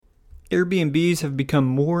Airbnbs have become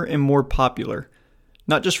more and more popular,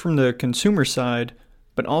 not just from the consumer side,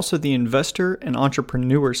 but also the investor and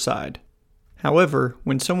entrepreneur side. However,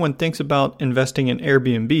 when someone thinks about investing in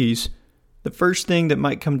Airbnbs, the first thing that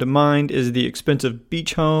might come to mind is the expensive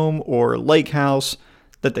beach home or lake house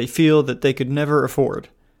that they feel that they could never afford.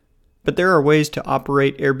 But there are ways to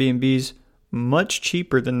operate Airbnbs much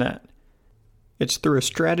cheaper than that. It's through a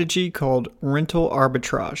strategy called rental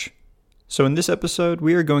arbitrage. So in this episode,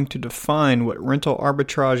 we are going to define what rental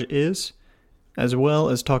arbitrage is, as well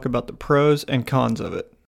as talk about the pros and cons of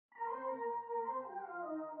it.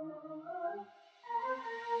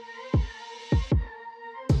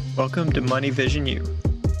 Welcome to Money Vision U.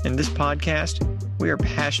 In this podcast, we are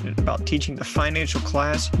passionate about teaching the financial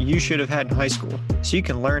class you should have had in high school so you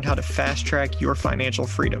can learn how to fast-track your financial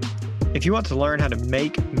freedom. If you want to learn how to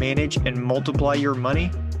make, manage, and multiply your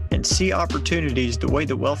money and see opportunities the way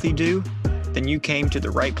the wealthy do, then you came to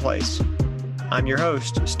the right place. I'm your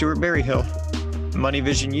host, Stuart Berryhill. Money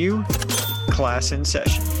Vision U, class in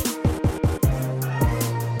session.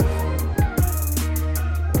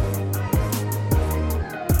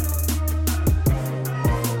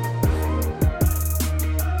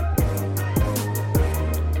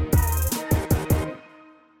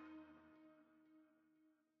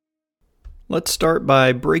 Let's start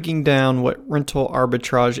by breaking down what rental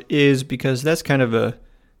arbitrage is, because that's kind of a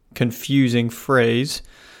confusing phrase.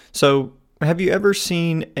 So, have you ever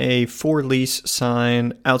seen a for lease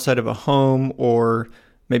sign outside of a home or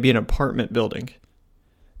maybe an apartment building?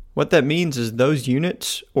 What that means is those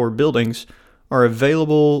units or buildings are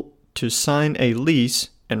available to sign a lease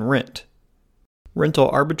and rent.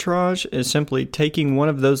 Rental arbitrage is simply taking one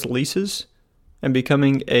of those leases and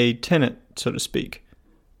becoming a tenant, so to speak.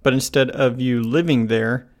 But instead of you living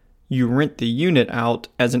there, you rent the unit out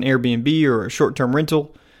as an Airbnb or a short-term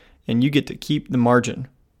rental, and you get to keep the margin.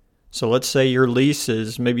 So let's say your lease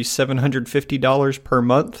is maybe $750 per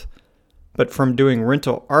month, but from doing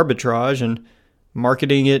rental arbitrage and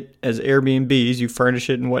marketing it as Airbnbs, you furnish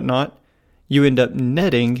it and whatnot, you end up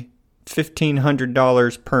netting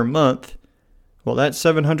 $1,500 per month. Well, that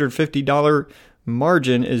 $750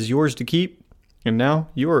 margin is yours to keep. And now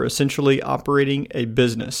you are essentially operating a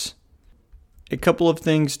business. A couple of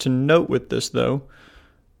things to note with this though.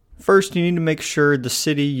 First, you need to make sure the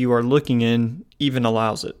city you are looking in even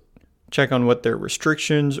allows it. Check on what their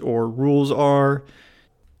restrictions or rules are.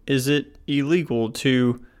 Is it illegal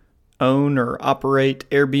to own or operate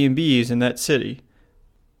Airbnbs in that city?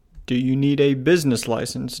 Do you need a business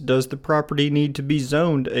license? Does the property need to be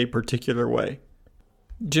zoned a particular way?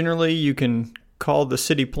 Generally, you can call the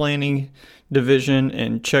city planning division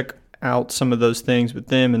and check out some of those things with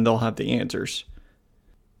them, and they'll have the answers.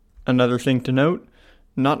 Another thing to note,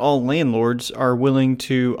 not all landlords are willing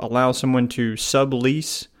to allow someone to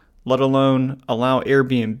sublease, let alone allow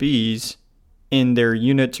Airbnbs in their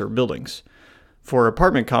units or buildings. For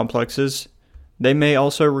apartment complexes, they may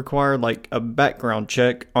also require like a background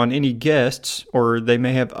check on any guests, or they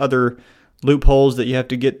may have other loopholes that you have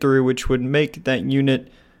to get through, which would make that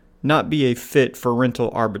unit not be a fit for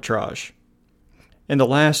rental arbitrage. And the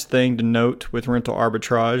last thing to note with rental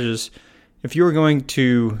arbitrage is if you're going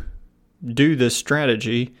to do this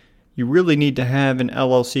strategy, you really need to have an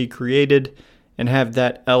LLC created and have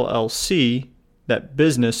that LLC, that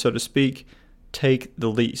business so to speak, take the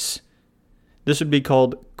lease. This would be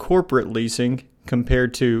called corporate leasing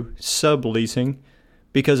compared to subleasing,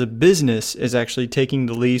 because a business is actually taking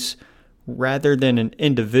the lease rather than an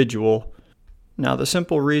individual. Now, the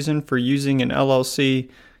simple reason for using an LLC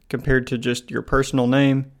compared to just your personal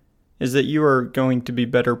name is that you are going to be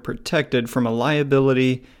better protected from a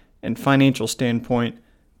liability and financial standpoint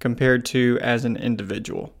compared to as an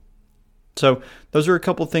individual. So those are a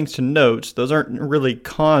couple things to note. Those aren't really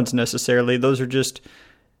cons necessarily. Those are just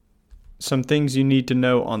some things you need to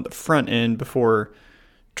know on the front end before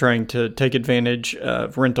trying to take advantage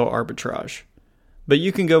of rental arbitrage. But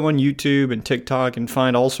you can go on YouTube and TikTok and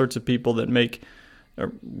find all sorts of people that make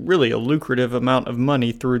really a lucrative amount of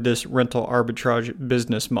money through this rental arbitrage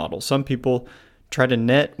business model. Some people try to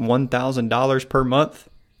net $1,000 per month.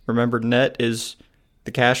 Remember, net is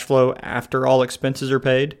the cash flow after all expenses are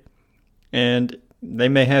paid. And they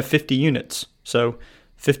may have 50 units. So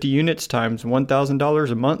 50 units times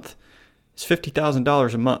 $1,000 a month is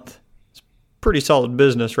 $50,000 a month. It's pretty solid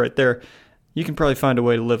business right there. You can probably find a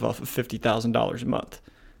way to live off of $50,000 a month.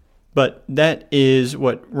 But that is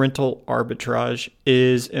what rental arbitrage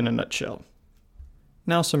is in a nutshell.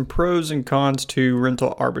 Now, some pros and cons to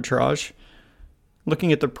rental arbitrage.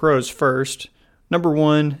 Looking at the pros first, number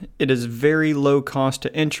one, it is very low cost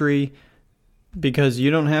to entry because you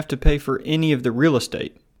don't have to pay for any of the real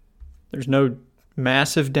estate. There's no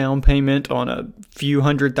massive down payment on a few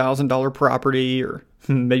 $100,000 property or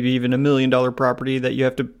maybe even $1 million property that you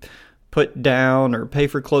have to put down or pay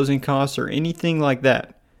for closing costs or anything like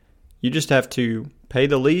that. You just have to pay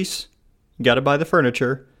the lease, you got to buy the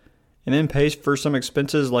furniture, and then pay for some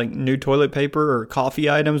expenses like new toilet paper or coffee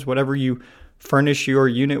items, whatever you furnish your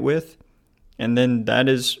unit with, and then that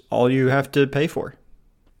is all you have to pay for.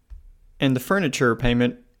 And the furniture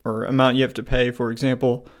payment or amount you have to pay, for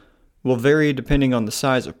example, will vary depending on the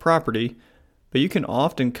size of property, but you can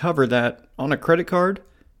often cover that on a credit card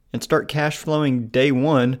and start cash flowing day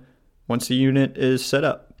one once the unit is set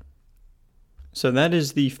up. So that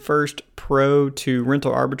is the first pro to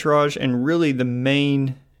rental arbitrage, and really the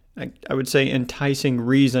main, I would say, enticing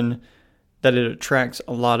reason that it attracts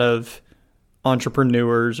a lot of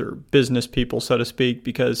entrepreneurs or business people, so to speak,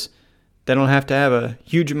 because they don't have to have a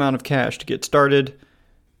huge amount of cash to get started.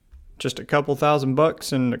 Just a couple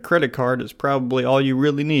 $1,000 and a credit card is probably all you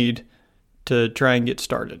really need to try and get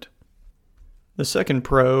started. The second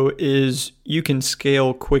pro is you can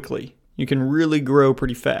scale quickly. You can really grow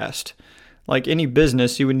pretty fast. Like any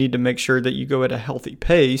business, you would need to make sure that you go at a healthy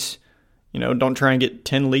pace. Don't try and get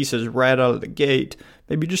 10 leases right out of the gate.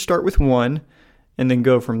 Maybe just start with one and then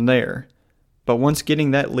go from there. But once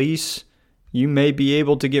getting that lease, you may be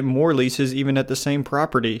able to get more leases even at the same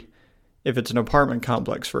property if it's an apartment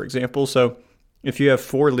complex, for example. So if you have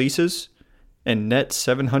 4 leases and net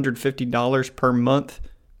 $750 per month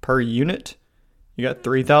per unit, you got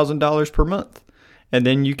 $3,000 per month. And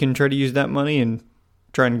then you can try to use that money and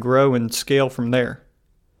try and grow and scale from there.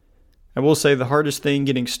 I will say the hardest thing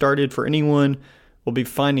getting started for anyone will be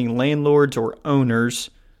finding landlords or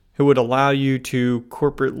owners who would allow you to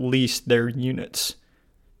corporate lease their units.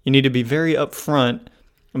 You need to be very upfront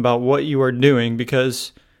about what you are doing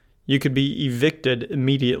because you could be evicted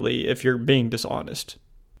immediately if you're being dishonest.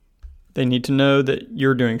 They need to know that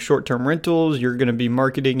you're doing short-term rentals, you're going to be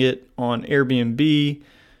marketing it on Airbnb.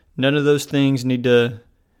 None of those things need to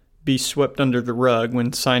be swept under the rug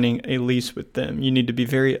when signing a lease with them. You need to be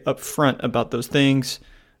very upfront about those things,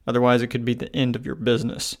 otherwise it could be the end of your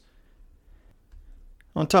business.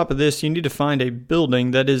 On top of this, you need to find a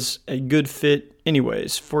building that is a good fit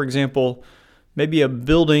anyways. For example, maybe a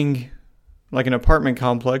building like an apartment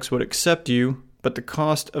complex would accept you, but the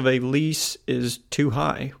cost of a lease is too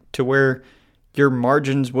high to where your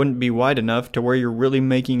margins wouldn't be wide enough to where you're really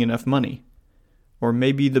making enough money. Or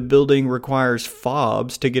maybe the building requires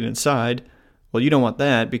fobs to get inside. Well, you don't want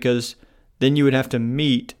that because then you would have to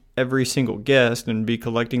meet every single guest and be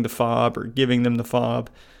collecting the fob or giving them the fob,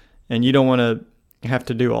 and you don't want to have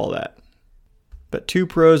to do all that. But 2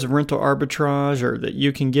 pros of rental arbitrage are that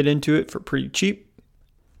you can get into it for pretty cheap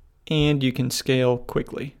and you can scale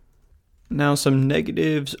quickly. Now, some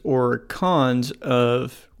negatives or cons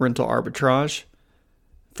of rental arbitrage.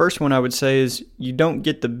 First one I would say is you don't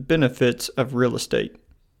get the benefits of real estate.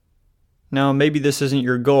 Now, maybe this isn't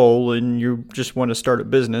your goal and you just want to start a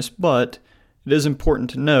business, but it is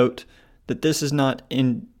important to note that this is not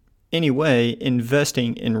in any way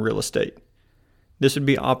investing in real estate. This would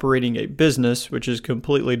be operating a business, which is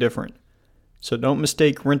completely different. So don't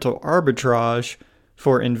mistake rental arbitrage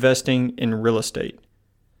for investing in real estate.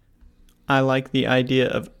 I like the idea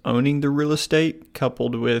of owning the real estate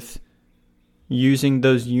coupled with using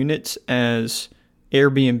those units as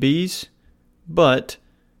Airbnbs, but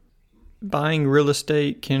buying real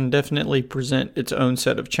estate can definitely present its own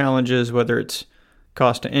set of challenges, whether it's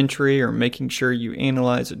cost of entry or making sure you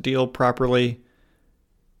analyze a deal properly.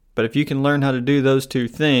 But if you can learn how to do those 2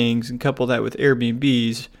 things and couple that with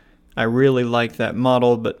Airbnbs, I really like that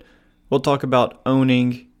model, but we'll talk about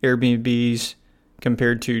owning Airbnbs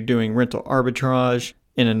compared to doing rental arbitrage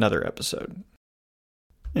in another episode.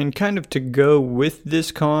 And kind of to go with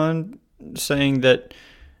this con, saying that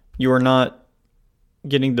you are not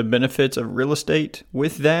getting the benefits of real estate,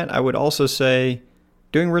 with that, I would also say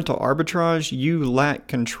doing rental arbitrage, you lack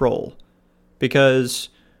control. Because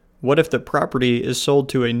what if the property is sold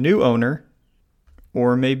to a new owner,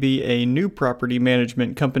 or maybe a new property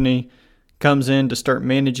management company comes in to start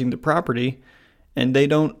managing the property, and they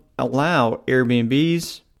don't allow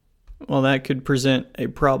Airbnbs? Well, that could present a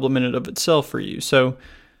problem in and of itself for you. So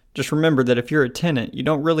just remember that if you're a tenant, you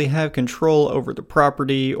don't really have control over the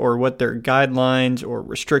property or what their guidelines or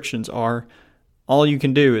restrictions are. All you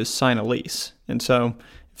can do is sign a lease. And so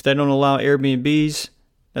if they don't allow Airbnbs,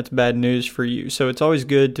 that's bad news for you. So it's always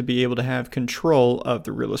good to be able to have control of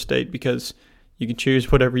the real estate because you can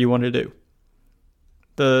choose whatever you want to do.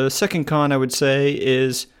 The second con I would say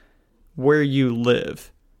is where you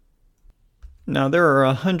live. Now, there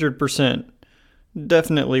are 100%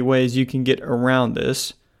 definitely ways you can get around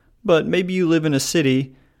this, But maybe you live in a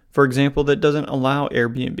city, for example, that doesn't allow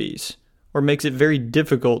Airbnbs or makes it very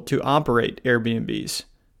difficult to operate Airbnbs.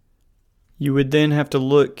 You would then have to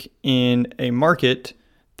look in a market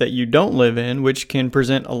that you don't live in, which can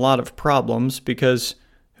present a lot of problems because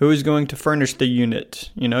who is going to furnish the unit?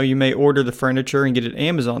 You may order the furniture and get it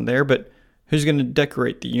Amazon there, but who's going to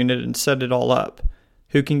decorate the unit and set it all up?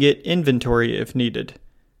 Who can get inventory if needed?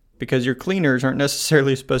 Because your cleaners aren't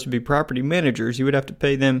necessarily supposed to be property managers. You would have to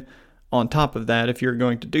pay them on top of that if you're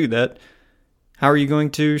going to do that. How are you going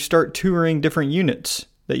to start touring different units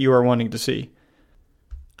that you are wanting to see?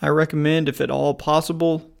 I recommend, if at all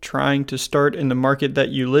possible, trying to start in the market that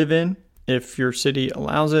you live in, if your city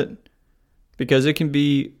allows it, because it can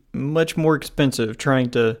be much more expensive trying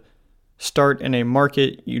to start in a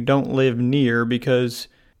market you don't live near, because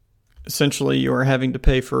essentially you are having to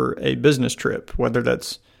pay for a business trip, whether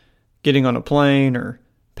that's getting on a plane or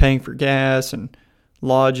paying for gas and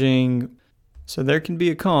lodging. So there can be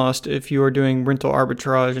a cost if you are doing rental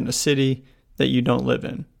arbitrage in a city that you don't live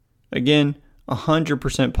in. Again,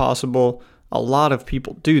 100% possible. A lot of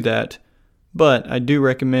people do that, but I do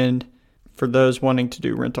recommend for those wanting to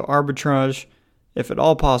do rental arbitrage, if at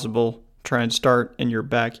all possible, try and start in your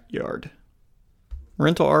backyard.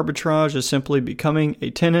 Rental arbitrage is simply becoming a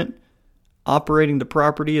tenant, operating the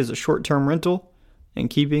property as a short-term rental, and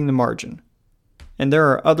keeping the margin. And there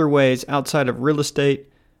are other ways outside of real estate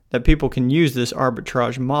that people can use this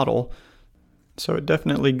arbitrage model. So it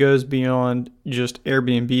definitely goes beyond just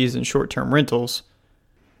Airbnbs and short-term rentals.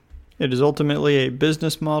 It is ultimately a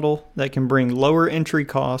business model that can bring lower entry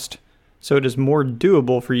cost, so it is more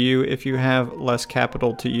doable for you if you have less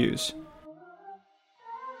capital to use.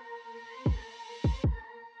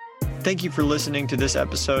 Thank you for listening to this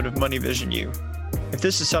episode of Money Vision U. If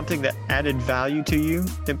this is something that added value to you,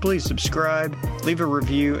 then please subscribe, leave a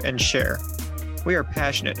review, and share. We are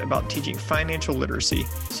passionate about teaching financial literacy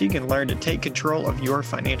so you can learn to take control of your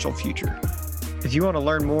financial future. If you want to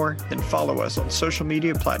learn more, then follow us on social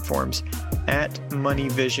media platforms at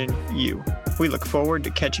MoneyVisionU. We look forward to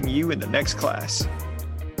catching you in the next class.